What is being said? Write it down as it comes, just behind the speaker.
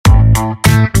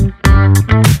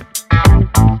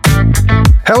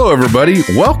Hello, everybody.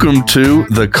 Welcome to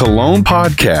the Cologne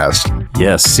Podcast.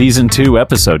 Yes, Season 2,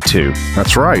 Episode 2.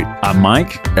 That's right. I'm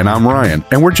Mike. And I'm Ryan.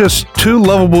 And we're just two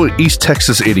lovable East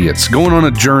Texas idiots going on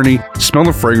a journey,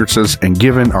 smelling fragrances, and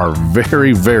giving our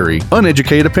very, very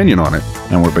uneducated opinion on it.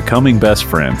 And we're becoming best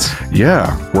friends.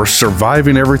 Yeah, we're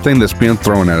surviving everything that's being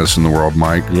thrown at us in the world,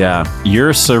 Mike. Yeah,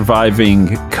 you're surviving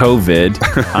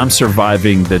COVID. I'm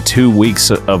surviving the 2 weeks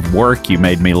of work you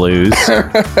made me lose.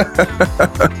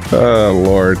 Oh,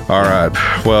 Lord. All right.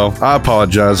 Well, I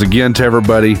apologize again to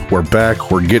everybody. We're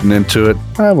back. We're getting into it.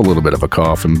 I have a little bit of a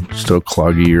cough and still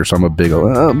cloggy or something big.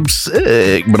 I'm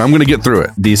sick, but I'm going to get through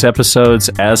it. These episodes,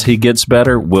 as he gets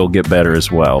better, will get better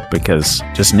as well, because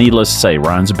just needless to say,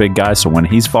 Ryan's a big guy, so when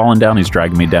he's falling down, he's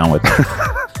dragging me down with him.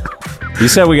 You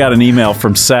said we got an email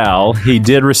from Sal. He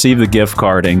did receive the gift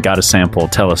card and got a sample.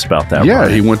 Tell us about that. Yeah,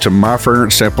 Ryan. he went to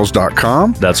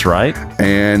myfragrancesamples.com. That's right.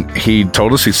 And he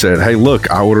told us, he said, hey, look,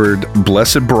 I ordered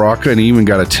Blessed Baraka and he even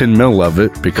got a 10 mil of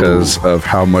it because of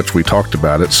how much we talked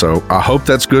about it. So I hope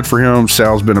that's good for him.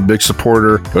 Sal's been a big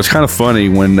supporter. It was kind of funny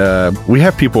when we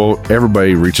have people,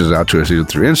 everybody reaches out to us either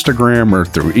through Instagram or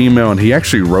through email. And he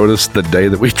actually wrote us the day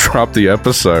that we dropped the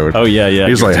episode. Oh, yeah.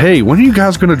 He's like, hey, when are you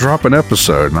guys going to drop an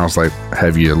episode? And I was like,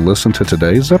 have you listened to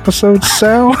today's episode,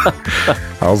 Sal?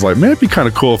 I was like, man, it'd be kind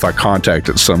of cool if I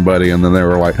contacted somebody and then they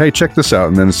were like, hey, check this out.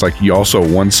 And then it's like, you also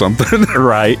won something.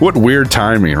 Right. What weird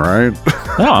timing, right?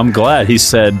 No, I'm glad. He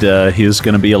said he was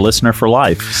going to be a listener for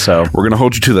life. So we're going to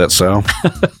hold you to that, Sal.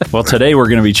 Well, today we're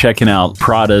going to be checking out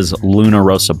Prada's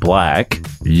Rossa Black.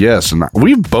 Yes, and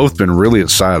we've both been really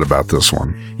excited about this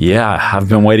one. Yeah, I've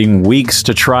been waiting weeks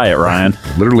to try it, Ryan.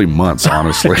 Literally months,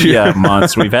 honestly. Yeah,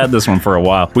 months. We've had this one for a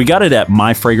while. We got it at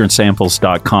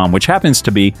myfragrancesamples.com, which happens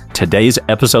to be today's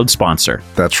episode sponsor.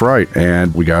 That's right.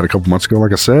 And we got it a couple months ago,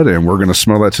 like I said, and we're going to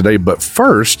smell that today. But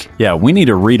first... Yeah, we need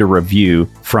to read a review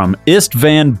from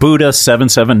Istvan Buddha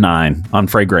 779 on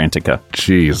Fragrantica.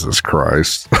 Jesus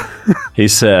Christ. He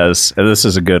says, and this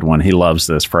is a good one. He loves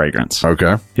this fragrance.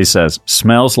 Okay. He says,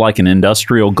 smells like an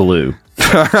industrial glue.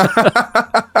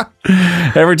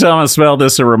 Every time I smell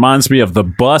this, it reminds me of the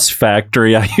bus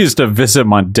factory I used to visit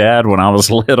my dad when I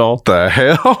was little. The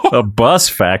hell? A bus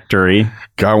factory.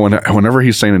 God, whenever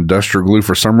he's saying industrial glue,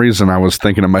 for some reason, I was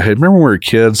thinking in my head, remember when we were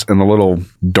kids and the little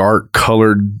dark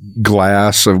colored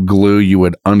glass of glue you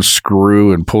would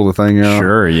unscrew and pull the thing out?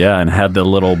 Sure, yeah, and had the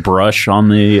little brush on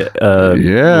the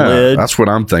lid. That's what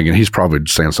I'm thinking. He's probably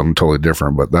saying something totally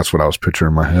different, but that's what I was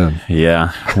picturing in my head.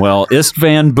 Yeah. Well,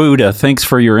 Istvan Buddha, thanks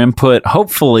for your input.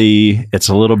 Hopefully, it's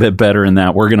a little bit better in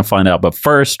that. We're going to find out. But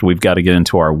first, we've got to get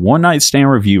into our one-night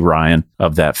stand review, Ryan,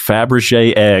 of that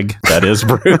Fabergé egg that is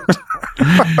Brut.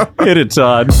 Hit it,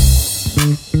 Todd.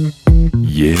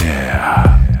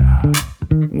 Yeah.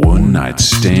 One night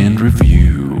stand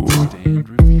review.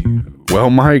 Well,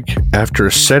 Mike,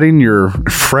 after setting your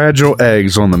fragile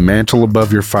eggs on the mantle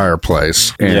above your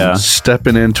fireplace and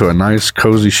stepping into a nice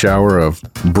cozy shower of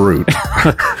Brut.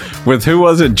 With who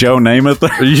was it? Joe Namath?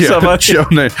 Yeah, Joe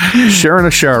Namath. Sharing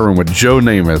a shower room with Joe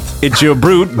Namath. It's your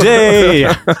Brut day.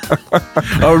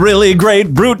 A really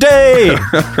great Brut day.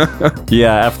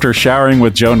 Yeah, after showering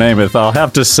with Joe Namath, I'll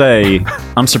have to say,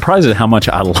 I'm surprised at how much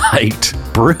I liked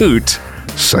Brut.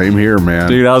 Same here, man.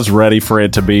 Dude, I was ready for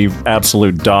it to be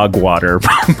absolute dog water,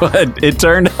 but it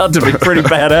turned out to be pretty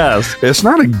badass. It's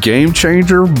not a game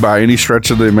changer by any stretch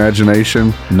of the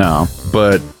imagination. No.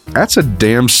 But that's a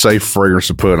damn safe fragrance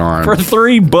to put on. For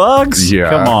 $3? Yeah.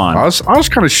 Come on. I was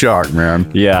kind of shocked, man.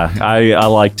 Yeah, I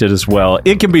liked it as well.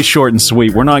 It can be short and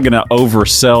sweet. We're not going to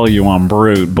oversell you on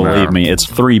Brut, believe me. It's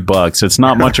 $3. It's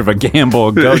not much of a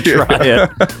gamble. Go try it.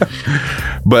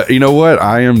 But you know what?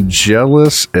 I am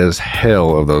jealous as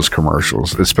hell of those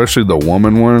commercials, especially the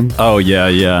woman one. Oh,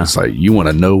 yeah. It's like, you want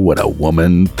to know what a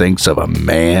woman thinks of a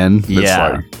man?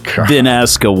 Yeah. It's like, then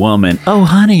ask a woman, oh,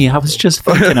 honey, I was just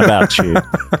thinking about you.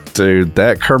 Dude,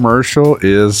 that commercial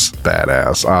is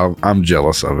badass. I'm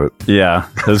jealous of it. Yeah,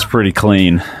 it's pretty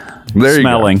clean. There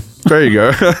Smelling. You go. There you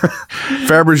go.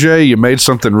 Fabergé, you made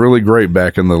something really great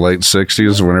back in the late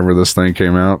 60s whenever this thing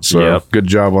came out. So Good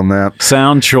job on that.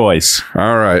 Sound choice.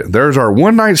 All right. There's our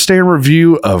one-night stand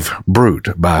review of Brut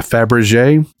by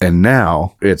Fabergé. And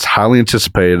now it's highly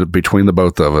anticipated between the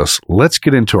both of us. Let's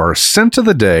get into our scent of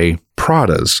the day,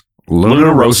 Prada's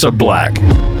Rossa Black.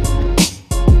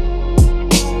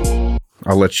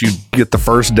 I'll let you get the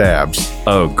first dabs.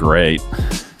 Oh, great.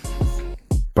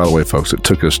 By the way, folks, it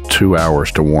took us 2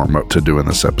 hours to warm up to doing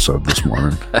this episode this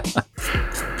morning.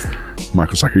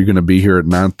 Michael's like, are you going to be here at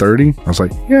 9:30? I was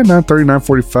like, yeah, 9:30,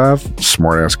 9:45.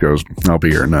 Smart ass goes, I'll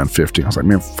be here at 9:50. I was like,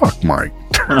 man, fuck Mike.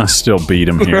 I still beat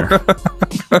him here.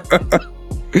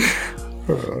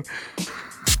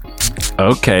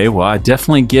 Okay, well, I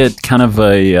definitely get kind of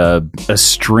a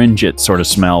astringent sort of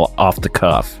smell off the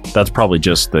cuff. That's probably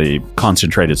just the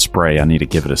concentrated spray. I need to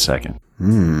give it a second.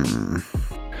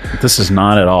 This is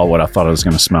not at all what I thought it was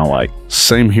going to smell like.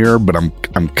 Same here, but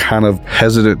I'm kind of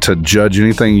hesitant to judge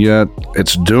anything yet.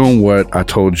 It's doing what I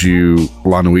told you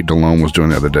La Nuit de l'Homme was doing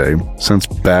the other day. Since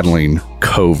battling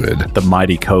COVID, The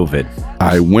mighty COVID.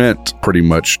 I went pretty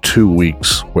much 2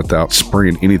 weeks without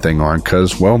spraying anything on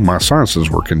because, well, my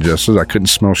sinuses were congested. I couldn't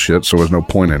smell shit, so there was no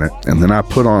point in it. And then I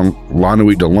put on La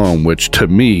Nuit de l'Homme, which to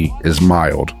me is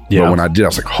mild. Yeah. But when I did, I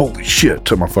was like, holy shit,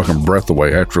 took my fucking breath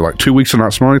away after like 2 weeks of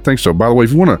not smelling anything. So, by the way,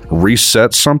 if you want to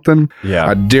reset something, Yeah.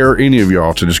 I dare any of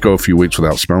y'all to just go a few weeks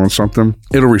without smelling something.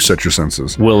 It'll reset your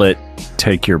senses. Will it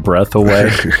take your breath away?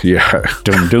 Yeah.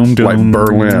 Doom, doom, doom. Like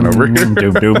Berlin over here.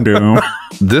 Doom, doom, doom.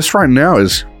 This right now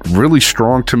is really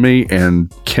strong to me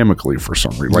and chemically for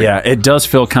some reason. Like, Yeah, it does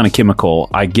feel kind of chemical.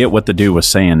 I get what the dude was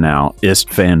saying now. Ist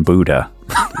van Buddha.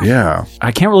 Yeah.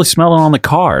 I can't really smell it on the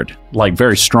card. Like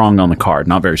very strong on the card,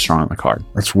 not very strong on the card.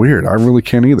 That's weird. I really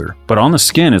can't either. But on the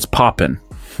skin, it's popping.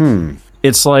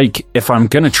 It's like, if I'm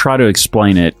going to try to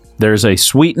explain it, there's a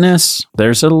sweetness,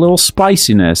 there's a little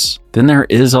spiciness, then there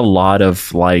is a lot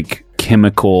of like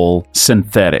chemical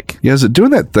synthetic. Yeah, is it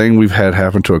doing that thing we've had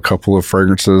happen to a couple of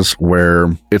fragrances where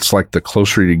it's like the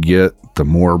closer you get, the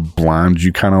more blind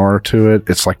you kind of are to it?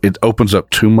 It's like it opens up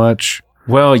too much.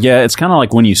 Well, yeah, it's kind of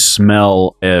like when you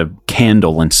smell a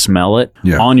candle and smell it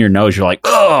Yeah. on your nose, you're like,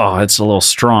 oh, it's a little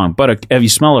strong. But if you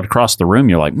smell it across the room,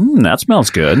 you're like, that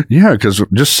smells good. Yeah, because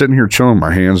just sitting here chilling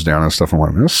my hands down and stuff, I'm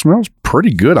like, this smells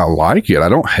pretty good. I like it. I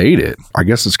don't hate it. I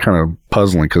guess it's kind of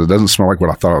puzzling because it doesn't smell like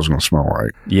what I thought it was going to smell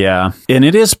like. Yeah. And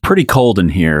it is pretty cold in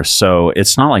here, so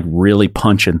it's not like really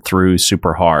punching through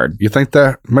super hard. You think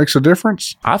that makes a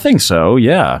difference? I think so,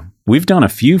 yeah. We've done a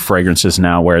few fragrances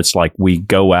now where it's like we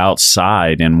go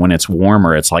outside and when it's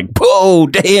warmer, it's like, whoa,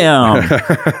 damn.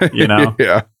 You know?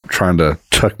 Yeah. Trying to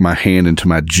tuck my hand into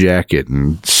my jacket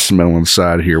and smell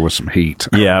inside here with some heat.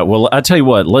 Yeah. Well, I tell you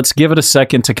what, let's give it a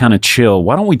second to kind of chill.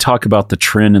 Why don't we talk about the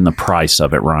trend and the price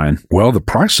of it, Ryan? Well, the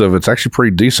price of it's actually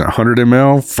pretty decent. 100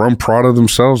 ml from Prada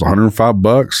themselves,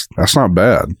 $105. That's not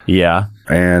bad. Yeah.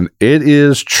 And it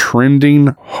is trending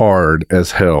hard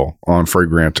as hell on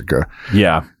Fragrantica.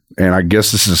 Yeah. And I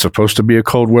guess this is supposed to be a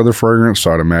cold weather fragrance,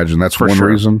 so I'd imagine that's For one sure.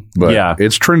 reason. But Yeah.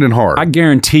 it's trending hard. I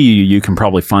guarantee you can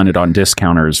probably find it on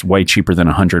discounters way cheaper than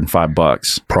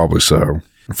 $105. Probably so.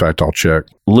 In fact, I'll check.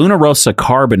 Luna Rossa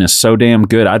Carbon is so damn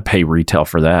good, I'd pay retail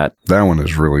for that. That one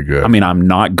is really good. I mean, I'm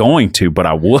not going to, but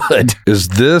I would. Is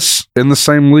this in the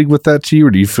same league with that to you,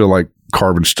 or do you feel like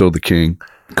Carbon's still the king?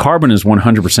 Carbon is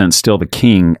 100% still the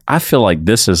king. I feel like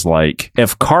this is like,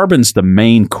 if Carbon's the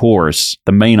main course,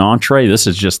 the main entree, this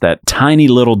is just that tiny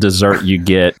little dessert you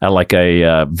get at like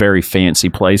a very fancy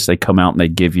place. They come out and they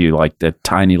give you like the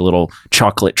tiny little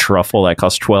chocolate truffle that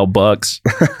costs $12.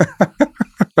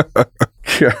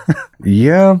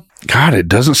 Yeah. God, it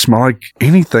doesn't smell like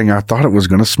anything I thought it was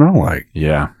going to smell like.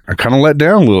 Yeah. I kind of let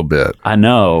down a little bit. I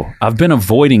know. I've been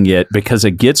avoiding it because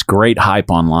it gets great hype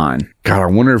online. God, I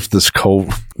wonder if this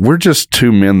cold... We're just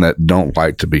two men that don't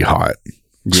like to be hot.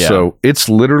 Yeah. So it's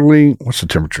literally... What's the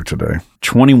temperature today?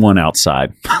 21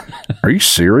 outside. Are you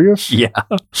serious? Yeah.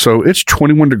 So it's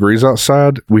 21 degrees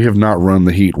outside. We have not run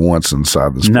the heat once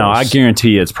inside this No, I place.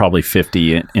 guarantee you it's probably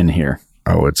 50 in here.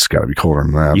 Oh, it's got to be colder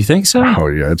than that. You think so? Oh,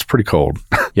 yeah. It's pretty cold.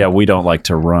 Yeah, we don't like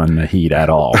to run the heat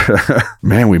at all.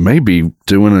 Man, we may be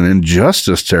doing an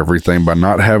injustice to everything by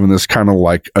not having this kind of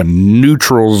like a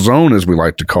neutral zone, as we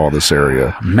like to call this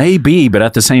area. Maybe, but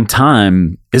at the same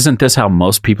time, isn't this how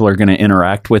most people are going to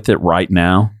interact with it right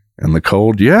now? And the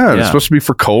cold, yeah, it's supposed to be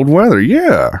for cold weather.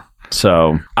 Yeah.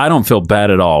 So I don't feel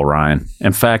bad at all, Ryan.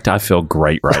 In fact, I feel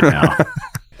great right now.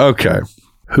 Okay.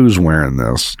 Who's wearing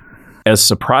this? As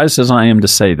surprised as I am to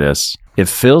say this, it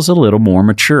feels a little more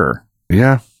mature.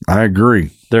 Yeah, I agree.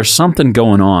 There's something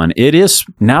going on. It is,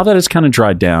 now that it's kind of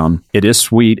dried down, it is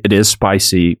sweet, it is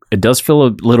spicy, it does feel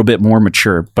a little bit more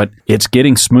mature, but it's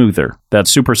getting smoother. That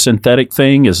super synthetic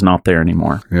thing is not there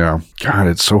anymore. Yeah. God,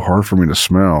 it's so hard for me to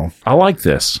smell. I like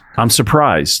this. I'm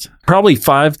surprised. Probably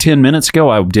 5-10 minutes ago,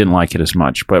 I didn't like it as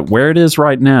much, but where it is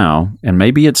right now, and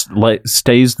maybe it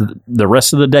stays the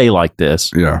rest of the day like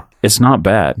this, Yeah. it's not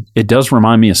bad. It does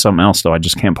remind me of something else, though. I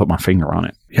just can't put my finger on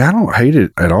it. Yeah, I don't hate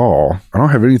it at all. I don't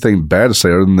have anything bad to say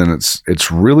other than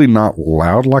it's really not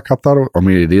loud like I thought it. I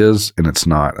mean, it is, and it's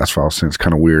not. That's why I was saying it's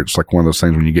kind of weird. It's like one of those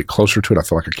things when you get closer to it, I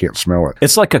feel like I can't smell it.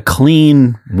 It's like a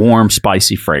clean, warm,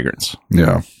 spicy fragrance.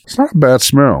 Yeah. It's not a bad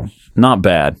smell. Not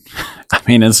bad. I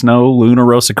mean, it's no Luna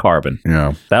Rossa Carbon.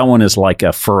 Yeah. That one is like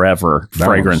a forever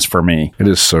fragrance for me. It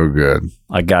is so good.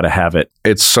 I got to have it.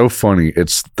 It's so funny.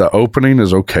 The opening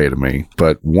is okay to me,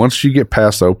 but once you get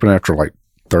past the open after like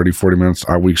 30, 40 minutes,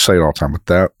 we say it all the time, but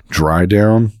that dry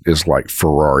down is like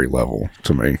Ferrari level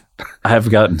to me. I have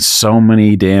gotten so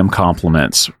many damn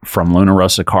compliments from Luna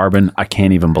Rossa Carbon. I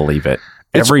can't even believe it.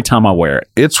 Every time I wear it.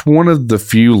 It's one of the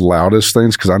few loudest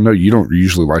things, because I know you don't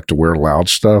usually like to wear loud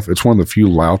stuff. It's one of the few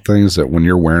loud things that when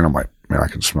you're wearing, I'm like, man, I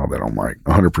can smell that on mic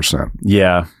 100%.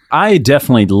 Yeah. I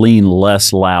definitely lean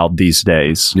less loud these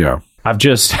days. Yeah.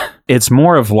 It's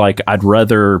more of like, I'd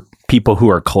rather people who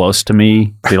are close to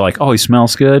me be like, oh, he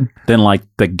smells good, than like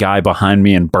the guy behind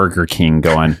me in Burger King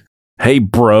going, hey,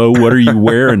 bro, what are you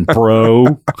wearing,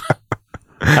 bro?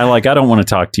 I don't want to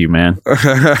talk to you, man.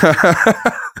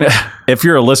 If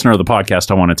you're a listener of the podcast,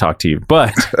 I want to talk to you.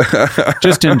 But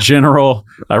just in general,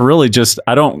 I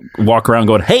don't walk around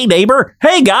going, hey, neighbor,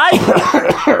 hey, guy.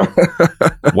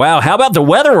 Wow, how about the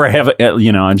weather we're having?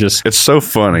 It's so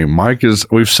funny.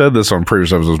 We've said this on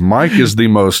previous episodes. Mike is the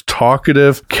most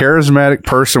talkative, charismatic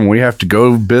person. We have to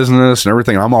go business and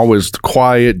everything. I'm always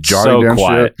quiet, jotting down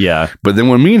shit. Yeah. But then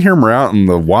when me and him are out in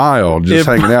the wild, just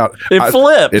hanging out, it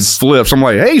flips. I'm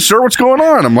like, hey, sir, what's going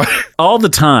on? I'm like, all the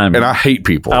time. And I hate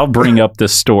people. I'll bring up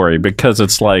this story because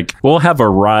it's like, we'll have a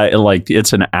ride, like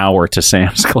it's an hour to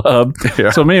Sam's Club.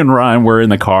 Yeah. So me and Ryan, we're in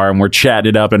the car and we're chatting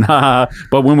it up and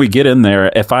but when we get in there,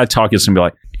 if I talk, it's gonna be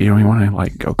like, you want to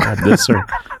like go grab this or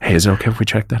hey, is it okay if we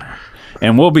check that out?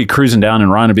 And we'll be cruising down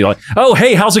and Ryan will be like, oh,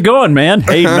 hey, how's it going, man?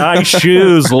 Hey, nice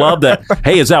shoes. Love that.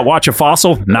 Hey, is that Watch a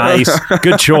Fossil? Nice.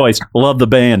 Good choice. Love the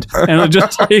band. And it'll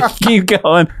just keep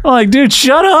going. I'm like, dude,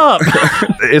 shut up.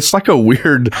 It's like a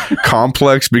weird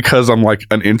complex because I'm like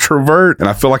an introvert and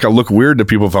I feel like I look weird to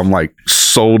people if I'm like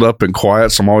sold up and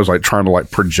quiet. So I'm always like trying to like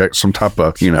project some type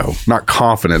of, not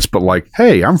confidence, but like,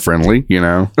 hey, I'm friendly,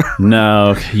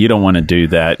 No, you don't want to do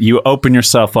that. You open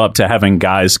yourself up to having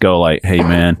guys go like, hey,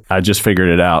 man, I just figured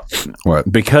it out.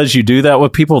 What? Because you do that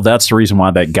with people, that's the reason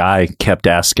why that guy kept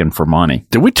asking for money.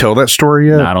 Did we tell that story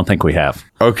yet? No, I don't think we have.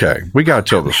 Okay, we got to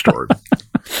tell the story.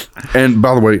 And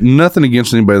by the way, nothing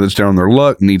against anybody that's down on their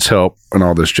luck, needs help, and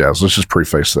all this jazz. Let's just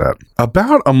preface that.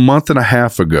 About a month and a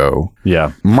half ago,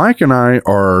 yeah, Mike and I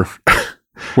are...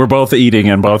 We're both eating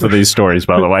in both of these stories,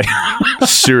 by the way.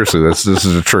 Seriously, this is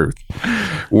the truth.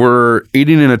 We're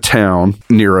eating in a town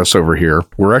near us over here.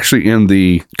 We're actually in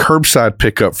the curbside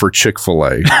pickup for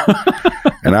Chick-fil-A.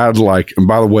 And and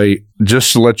by the way,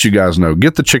 just to let you guys know,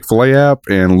 get the Chick-fil-A app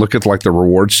and look at like the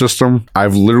reward system.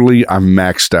 I'm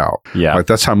maxed out. Yeah. Like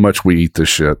that's how much we eat this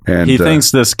shit. And he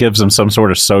thinks this gives him some sort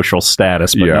of social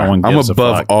status, but no one gives I'm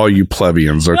above all you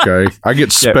plebeians, okay? I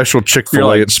get special Chick-fil-A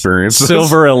like experiences.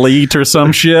 Silver elite or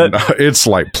some shit. It's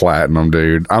like platinum,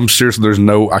 dude. I'm serious.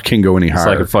 I can't go any higher. It's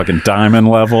like a fucking diamond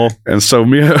level. And so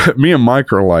me and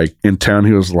Mike are like in town.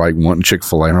 He was like wanting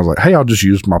Chick-fil-A. And I was like, hey, I'll just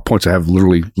use my points. I have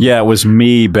literally... Yeah, it was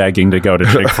me begging to go to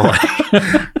Chick-fil-A.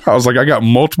 I was like, I got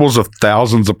multiples of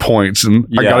thousands of points and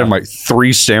I got him like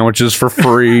 3 sandwiches for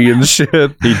free and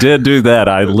shit. He did do that.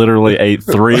 I literally ate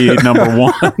 3 number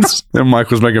ones. And Mike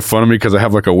was making fun of me because I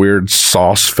have like a weird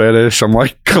sauce fetish. I'm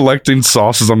like collecting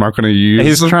sauces I'm not going to use.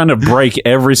 He's trying to break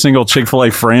every single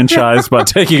Chick-fil-A franchise by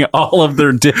taking all of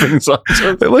their dipping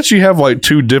sauces. They let you have like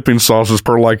 2 dipping sauces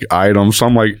per like item. So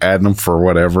I'm like adding them for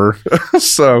whatever.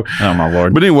 So, oh my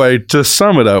Lord. But anyway, to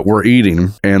sum it up, we're eating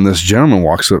and this gentleman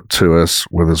walks up to us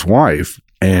with his wife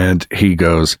and he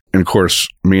goes, and of course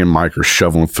me and Mike are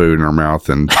shoveling food in our mouth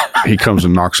and he comes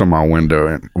and knocks on my window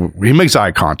and he makes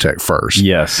eye contact first.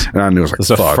 Yes. And I knew, I was like, it's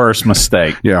a first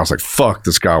mistake. Yeah. I was like, fuck,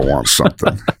 this guy wants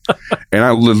something. And I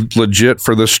legit,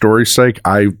 for this story's sake,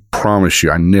 I promise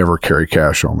you, I never carry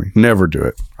cash on me. Never do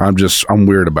it. I'm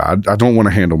weird about it. I don't want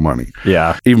to handle money.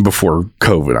 Yeah. Even before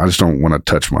COVID, I just don't want to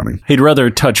touch money. He'd rather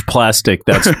touch plastic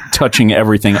that's touching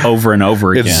everything over and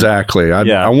over again. Exactly.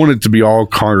 I want it to be all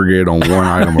congregated on one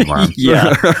item of mine.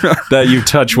 Yeah. That you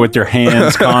touch with your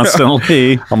hands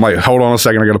constantly. I'm like, hold on a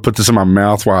second. I got to put this in my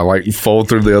mouth while I like fold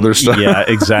through the other stuff. Yeah,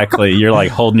 exactly. You're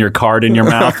like holding your card in your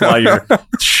mouth while you're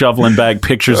shoveling back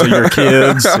pictures of your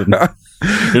kids and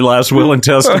your last will and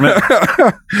testament.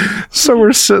 So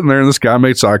we're sitting there and this guy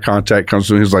makes eye contact, comes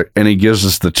to me, he's like, and he gives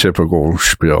us the typical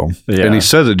spiel. Yeah. And he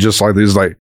says it just like this,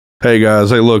 like, hey guys,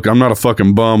 hey look, I'm not a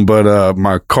fucking bum, but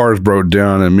my car's broke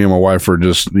down and me and my wife are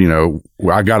just,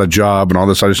 I got a job and all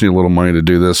this. I just need a little money to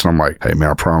do this. And I'm like, hey man,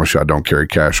 I promise you I don't carry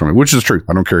cash on me, which is true.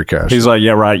 I don't carry cash. He's like,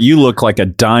 yeah, right. You look like a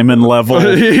diamond level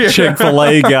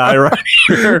Chick-fil-A guy right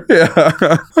here.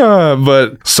 Yeah.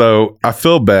 But so I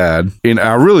feel bad, and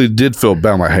I really did feel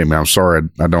bad. I'm like, hey man, I'm sorry,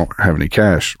 I don't have any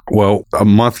cash. Well, a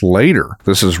month later,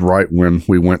 this is right when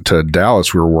we went to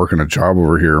Dallas. We were working a job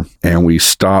over here, and we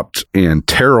stopped in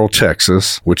Terrell,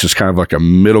 Texas, which is kind of like a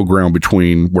middle ground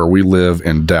between where we live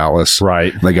and Dallas.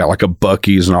 Right. And they got like a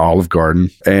Buc-ee's and an Olive Garden,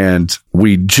 and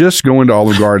we just go into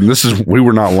Olive Garden. We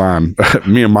were not lying.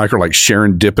 Me and Mike are like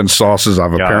sharing dipping sauces.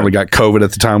 I've apparently got COVID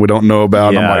at the time we don't know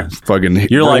about. Yeah. I'm like, fucking.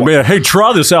 You're like, man, hey,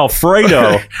 try this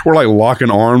Alfredo. We're like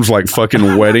locking arms like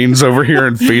fucking weddings over here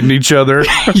and feeding each other.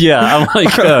 Yeah, I'm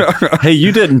like, hey,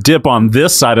 you didn't dip on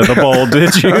this side of the bowl,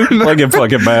 did you? Like it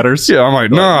fucking matters. Yeah, I'm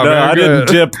like, nah, no, man, I didn't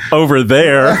dip over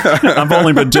there. I've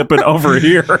only been dipping over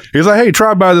here. He's like, hey,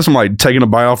 try by this. I'm like taking a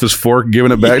bite off his fork,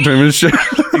 giving it back to him and shit.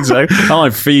 Exactly. I'm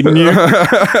like feeding you.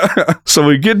 So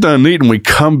we get done eating, we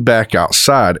come back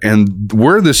outside, and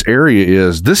where this area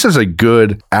is, this is a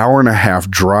good hour and a half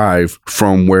drive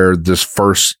from where this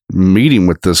first meeting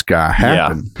with this guy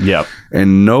happened. Yeah. Yep.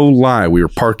 And no lie, we were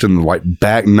parked in the like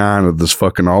back nine of this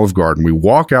fucking Olive Garden. We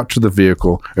walk out to the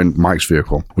vehicle, and Mike's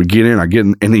vehicle. We get in, I get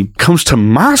in, and he comes to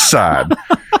my side.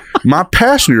 My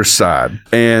passenger side,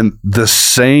 and the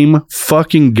same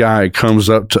fucking guy comes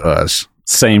up to us.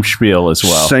 Same spiel as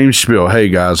well. Same spiel. Hey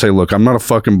guys, hey look, I'm not a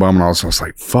fucking bum. And I was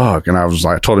like, fuck. And I was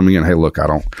like, I told him again, hey look,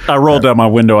 I rolled down my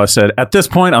window. I said, at this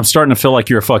point, I'm starting to feel like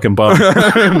you're a fucking bum.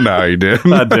 No, you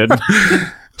didn't. I didn't.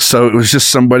 So it was just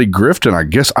somebody grifting, I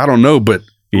guess. I don't know, but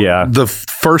yeah. The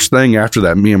first thing after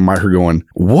that, me and Mike are going,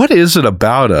 what is it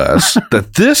about us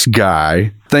that this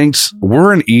guy thinks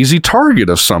we're an easy target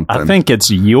of something? I think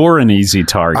it's you're an easy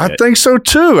target. I think so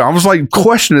too. I was like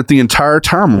questioning it the entire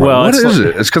time. Well, what is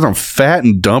it? It's because I'm fat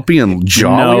and dumpy and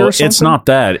jolly or something? It's not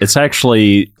that. It's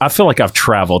actually, I feel like I've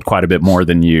traveled quite a bit more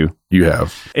than you. You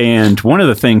have. And one of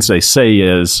the things they say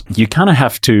is you kind of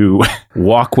have to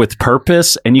walk with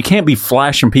purpose, and you can't be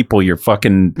flashing people your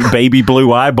fucking baby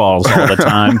blue eyeballs all the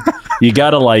time. You got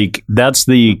to that's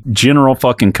the general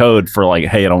fucking code for like,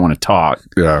 hey, I don't want to talk.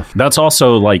 Yeah. That's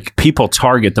also like people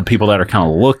target the people that are kind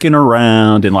of looking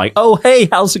around and like, oh, hey,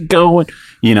 how's it going?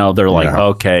 They're like,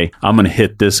 okay, I'm going to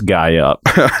hit this guy up.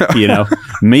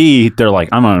 Me, they're like,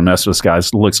 I'm going to mess with this guy.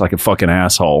 This looks like a fucking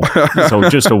asshole. So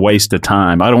just a waste of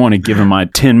time. I don't want to give him my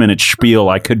 10-minute spiel.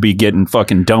 I could be getting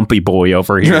fucking Dumpy Boy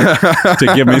over here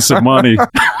to give me some money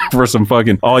for some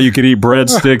fucking all-you-can-eat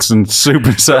breadsticks and soup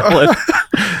and salad.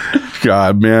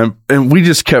 God, man. And we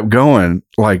just kept going.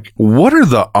 Like, what are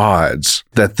the odds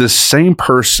that this same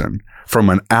person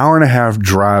from an hour and a half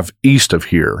drive east of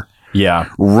here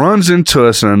runs into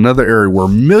us in another area where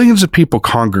millions of people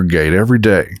congregate every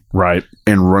day? Right.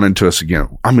 And run into us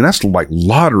again. I mean, that's like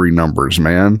lottery numbers,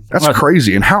 man. That's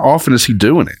crazy. And how often is he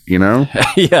doing it,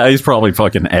 Yeah, he's probably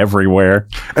fucking everywhere.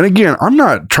 And again, I'm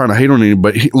not trying to hate on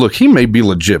anybody. Look, he may be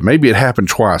legit. Maybe it happened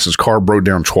twice. His car broke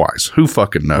down twice. Who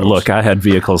fucking knows? Look, I had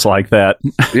vehicles like that.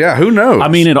 Yeah, who knows? I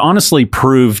mean, it honestly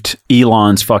proved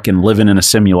Elon's fucking living in a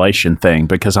simulation thing,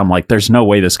 because I'm like, there's no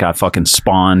way this guy fucking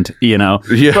spawned,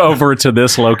 over to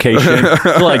this location.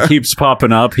 Like, keeps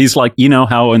popping up. He's like,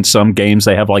 how in some games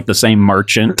they have like the same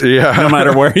merchant. Yeah. No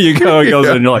matter where you go, he goes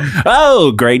and you're like,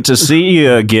 oh, great to see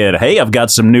you again. Hey, I've got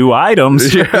some new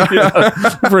items. Yeah.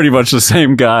 Pretty much the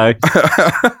same guy.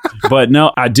 But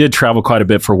no, I did travel quite a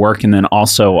bit for work. And then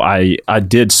also I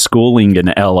did schooling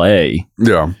in LA.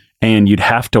 Yeah. And you'd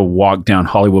have to walk down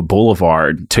Hollywood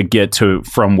Boulevard to get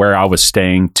from where I was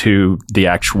staying to the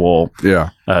actual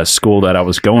school that I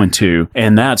was going to.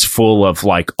 And that's full of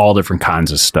like all different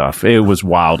kinds of stuff. It was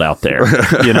wild out there,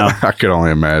 I could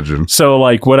only imagine. So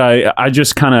like what I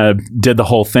just kind of did the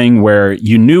whole thing where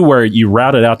you knew where you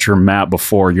routed out your map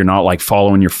before. You're not like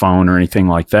following your phone or anything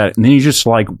like that. And then you just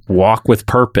like walk with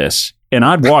purpose. And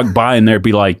I'd walk by and there'd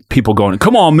be like people going,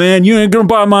 come on, man, you ain't going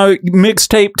to buy my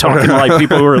mixtape, talking like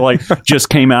people who are like just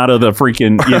came out of the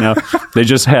freaking, they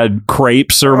just had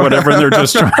crepes or whatever. And they're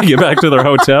just trying to get back to their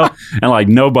hotel. And like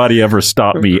nobody ever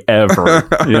stopped me ever,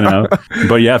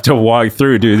 but you have to walk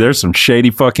through, dude. There's some shady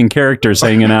fucking characters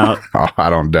hanging out. Oh, I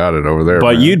don't doubt it over there.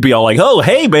 But man. You'd be all like, oh,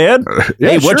 hey, man.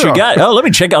 Hey, what you got? Oh, let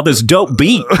me check out this dope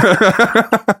beat.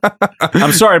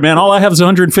 I'm sorry, man. All I have is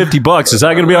 $150. Is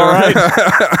that going to be all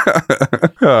right?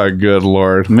 Oh, good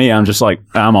Lord. Me, I'm just like,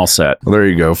 I'm all set. Well, there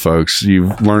you go, folks.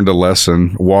 You've learned a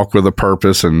lesson. Walk with a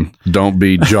purpose and don't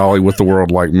be jolly with the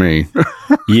world like me.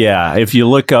 Yeah, if you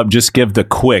look up, just give the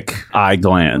quick eye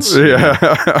glance. Yeah.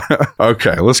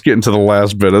 Okay, let's get into the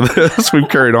last bit of this. We've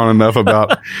carried on enough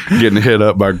about getting hit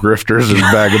up by grifters and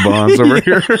vagabonds over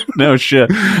here. No shit.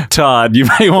 Todd, you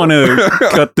may want to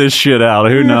cut this shit out.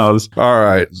 Who knows? All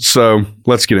right, so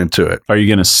let's get into it. Are you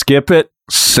going to skip it?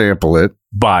 Sample it.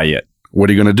 Buy it. What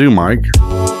are you going to do, Mike?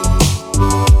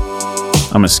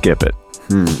 I'm going to skip it.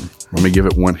 Let me give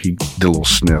it one. He did a little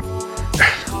sniff.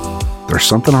 There's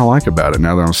something I like about it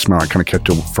now that I'm smelling. It kind of kept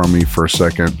it from me for a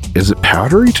second. Is it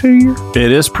powdery to you?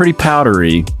 It is pretty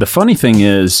powdery. The funny thing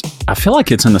is, I feel like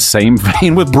it's in the same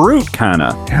vein with Brute, kind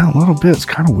of. Yeah, a little bit. It's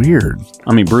kind of weird.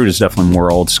 I mean, Brute is definitely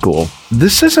more old school.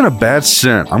 This isn't a bad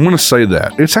scent. I'm going to say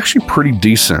that. It's actually pretty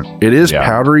decent. It is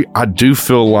powdery. I do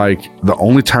feel like the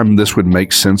only time this would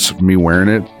make sense of me wearing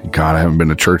it, God, I haven't been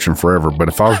to church in forever, but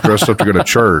if I was dressed up to go to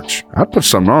church, I'd put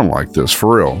something on like this,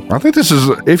 for real. I think this is,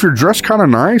 if you're dressed kind of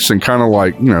nice and kind of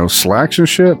like, you know, slacks and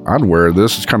shit, I'd wear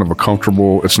this. It's kind of a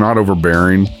comfortable, it's not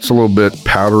overbearing. It's a little bit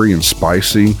powdery and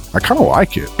spicy. I kind of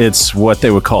like it. It's what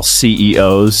they would call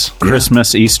CEOs,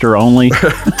 Christmas, Easter only.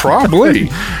 Probably.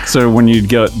 So when you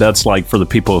go, that's like for the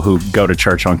people who go to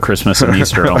church on Christmas and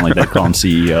Easter only, they call them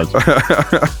CEOs.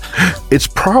 It's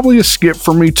probably a skip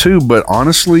for me too, but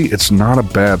honestly, it's not a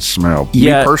bad smell.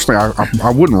 Yeah. Me personally,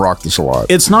 I wouldn't rock this a lot.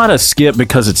 It's not a skip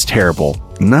because it's terrible.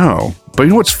 No. But you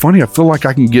know what's funny? I feel like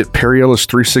I can get Perry Ellis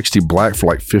 360 Black for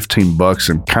like $15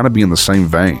 and kind of be in the same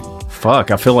vein.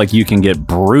 Fuck, I feel like you can get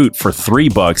Brute for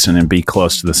 $3 and it'd be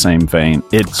close to the same vein.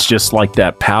 It's just like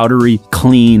that powdery,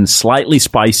 clean, slightly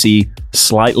spicy,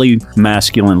 slightly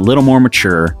masculine, a little more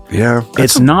mature. Yeah.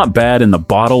 It's not bad, and the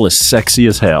bottle is sexy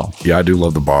as hell. Yeah, I do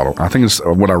love the bottle. I think it's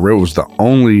what I read was the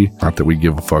only, not that we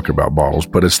give a fuck about bottles,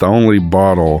 but it's the only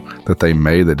bottle that they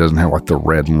made that doesn't have like the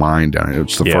red line down it.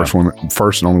 It's the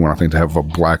first and only one I think to have a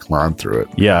black line through it.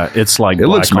 Yeah, it's like it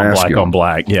looks black on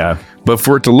black. Yeah. But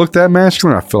for it to look that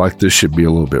masculine, I feel like this should be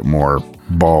a little bit more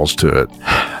balls to it.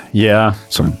 Yeah.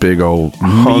 Some big old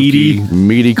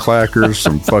meaty clackers,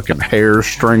 some fucking hair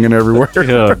stringing everywhere.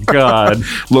 Oh, God.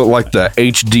 Look like the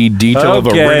HD detail of a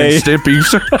Ren and Stimpy.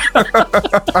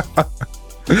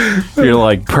 You're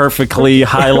like perfectly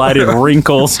highlighted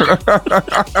wrinkles. Fucking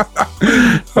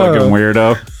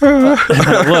weirdo.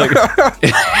 Look,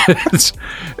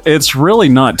 it's really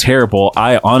not terrible.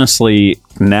 I honestly,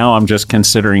 now I'm just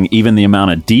considering even the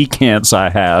amount of decants I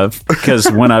have, because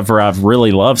whenever I've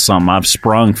really loved something, I've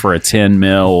sprung for a 10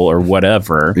 mil or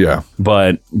whatever. Yeah.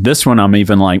 But this one, I'm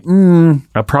even like,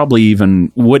 I probably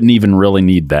even wouldn't even really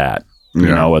need that. You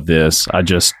know, with this,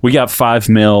 we got 5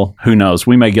 mil. Who knows?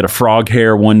 We may get a frog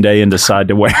hair one day and decide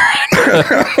to wear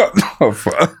it. Oh,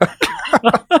 fuck.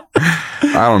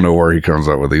 I don't know where he comes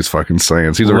up with these fucking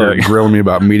sayings. He's over here grilling me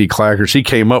about meaty clackers. He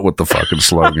came up with the fucking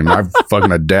slogan. I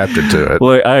fucking adapted to it.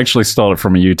 Well, I actually stole it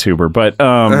from a YouTuber, but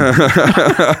I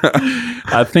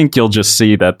think you'll just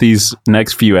see that these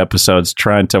next few episodes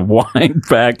trying to wind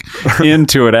back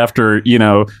into it after, you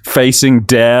know, facing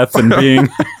death and being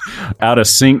out of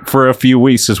sync for a few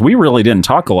weeks, because we really didn't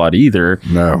talk a lot either.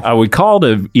 No. We called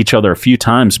each other a few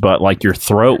times, but like your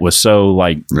throat was so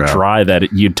like dry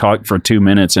that you'd talk for 2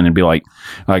 minutes and it'd be like,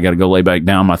 I got to go lay back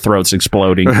down. My throat's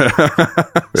exploding.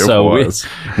 So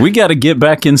we got to get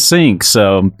back in sync.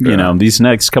 So, you know, these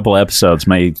next couple episodes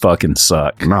may fucking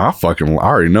suck. No, I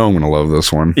already know I'm going to love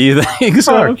this one. You think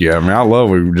so? Fuck yeah, man. I love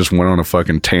we just went on a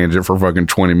fucking tangent for fucking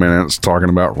 20 minutes talking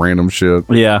about random shit.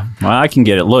 Yeah, well, I can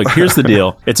get it. Look, here's the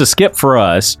deal. It's a skip for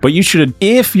us, but you should,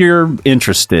 if you're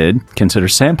interested, consider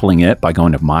sampling it by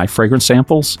going to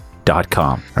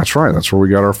myfragrancesamples.com. That's right. That's where we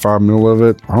got our 5 mil of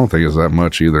it. I don't think it's that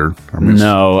much either. I mean,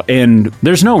 no, and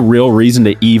there's no real reason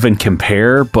to even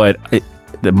compare, but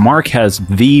the Mark has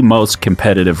the most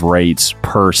competitive rates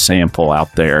per sample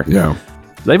out there. Yeah.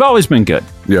 They've always been good.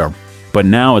 Yeah. But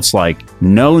now it's like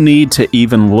no need to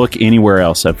even look anywhere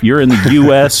else. If you're in the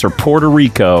U.S. or Puerto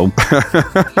Rico, you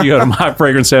go to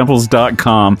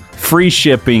myfragrancesamples.com. Free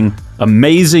shipping,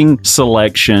 amazing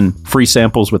selection, free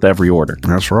samples with every order.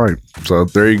 That's right. So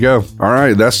there you go. All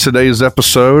right, that's today's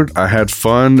episode. I had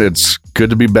fun. It's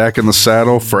good to be back in the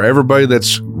saddle. For everybody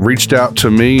that's reached out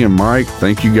to me and Mike,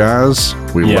 thank you guys.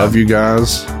 We love you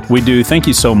guys. We do. Thank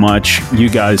you so much. You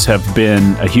guys have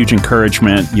been a huge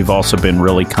encouragement. You've also been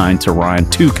really kind to Ryan.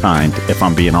 Too kind, if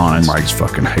I'm being honest. Mike's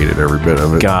fucking hated every bit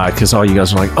of it. God, because all you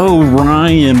guys are like, oh,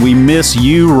 Ryan, we miss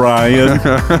you, Ryan.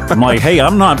 I'm like, hey,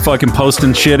 I'm not fucking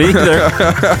posting shit either.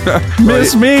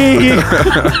 Miss me.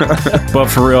 But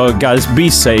for real, guys, be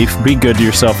safe. Be good to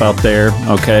yourself out there,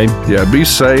 okay? Yeah, be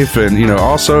safe. And,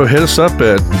 also hit us up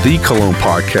at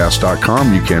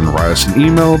thecolognePodcast.com. You can write us an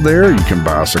email there. You can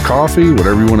buy us a coffee,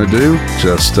 whatever you want to do.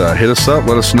 Just hit us up,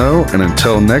 let us know. And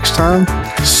until next time,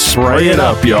 spray it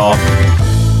up, y'all.